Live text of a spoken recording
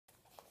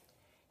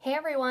Hey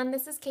everyone,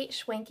 this is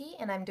Kateschwanke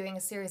and I'm doing a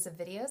series of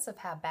videos of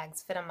how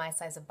bags fit on my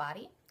size of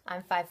body.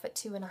 I'm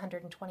 5'2" and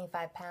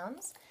 125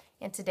 pounds,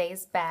 and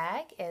today's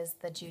bag is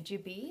the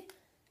Jujube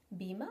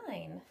Be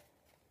Mine.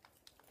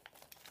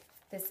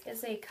 This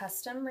is a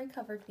custom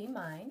recovered Be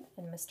Mine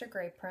in Mr.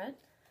 Gray print.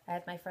 I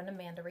had my friend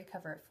Amanda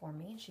recover it for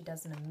me and she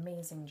does an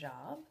amazing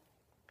job.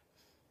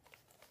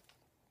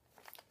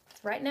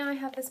 Right now I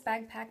have this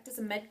bag packed as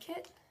a med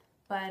kit,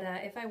 but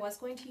if I was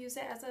going to use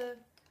it as a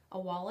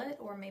wallet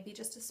or maybe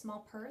just a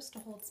small purse to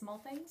hold small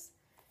things,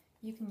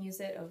 you can use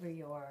it over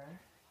your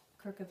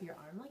crook of your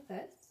arm like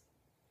this.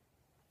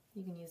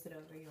 You can use it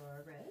over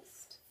your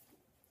wrist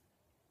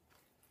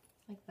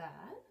like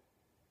that.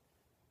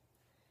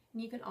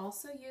 And you can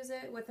also use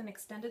it with an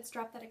extended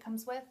strap that it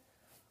comes with.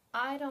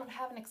 I don't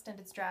have an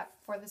extended strap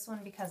for this one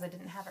because I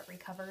didn't have it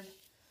recovered.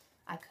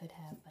 I could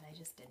have, but I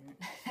just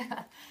didn't.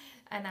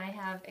 And I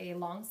have a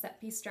long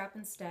set piece strap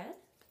instead.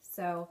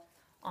 So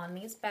on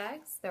these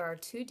bags, there are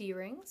 2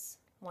 D-rings,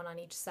 one on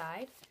each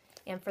side,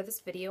 and for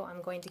this video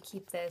I'm going to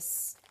keep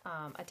this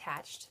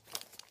attached,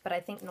 but I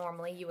think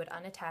normally you would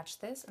unattach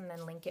this and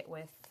then link it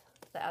with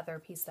the other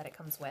piece that it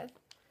comes with.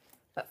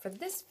 But for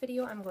this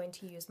video I'm going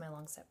to use my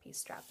long set piece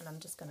strap, and I'm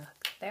just going to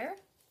hook it there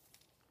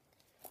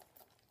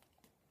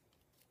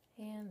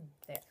and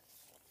there.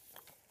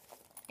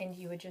 And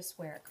you would just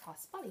wear it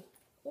cross-body,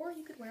 or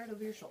you could wear it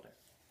over your shoulder.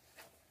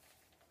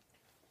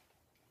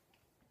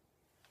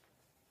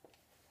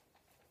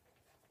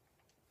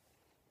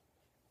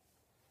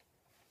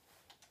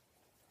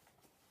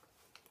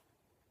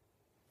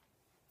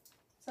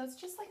 So it's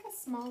just like a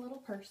small little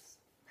purse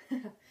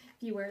if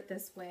you wear it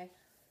this way.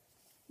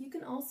 You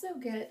can also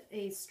get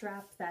a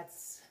strap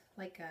that's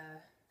like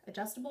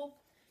adjustable,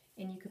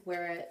 and you could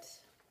wear it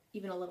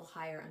even a little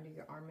higher under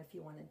your arm if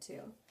you wanted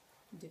to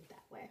do it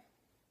that way.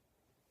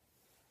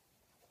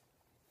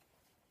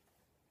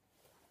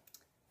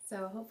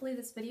 So hopefully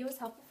this video is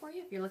helpful for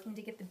you if you're looking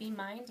to get the Be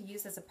Mine to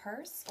use as a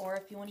purse, or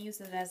if you want to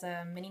use it as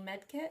a mini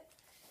med kit.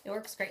 It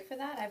works great for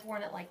that. I've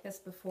worn it like this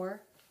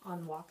before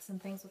on walks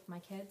and things with my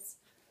kids.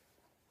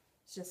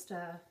 It's just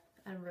a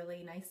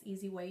really nice,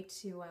 easy way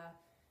to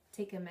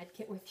take a med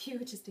kit with you,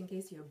 just in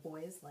case you have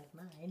boys like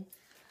mine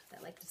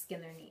that like to skin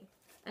their knee.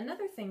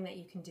 Another thing that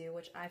you can do,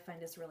 which I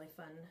find is really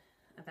fun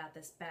about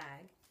this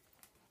bag,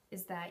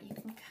 is that you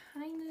can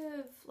kind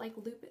of like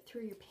loop it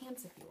through your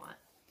pants if you want.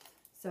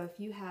 So if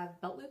you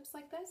have belt loops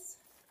like this,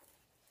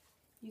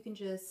 you can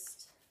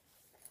just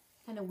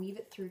kind of weave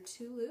it through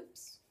 2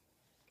 loops.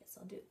 I guess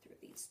I'll do it through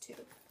these 2.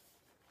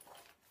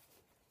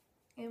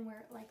 And wear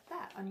it like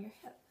that on your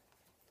hip.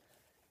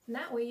 And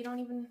that way you don't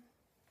even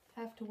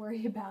have to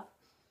worry about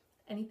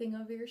anything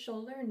over your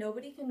shoulder.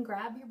 Nobody can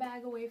grab your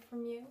bag away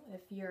from you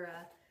if you're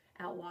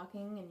out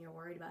walking and you're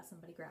worried about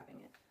somebody grabbing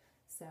it.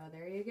 So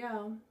there you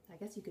go. I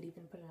guess you could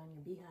even put it on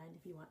your behind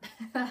if you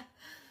want.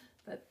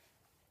 But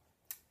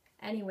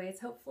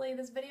anyways, hopefully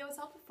this video was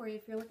helpful for you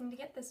if you're looking to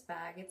get this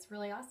bag. It's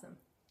really awesome.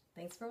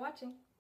 Thanks for watching.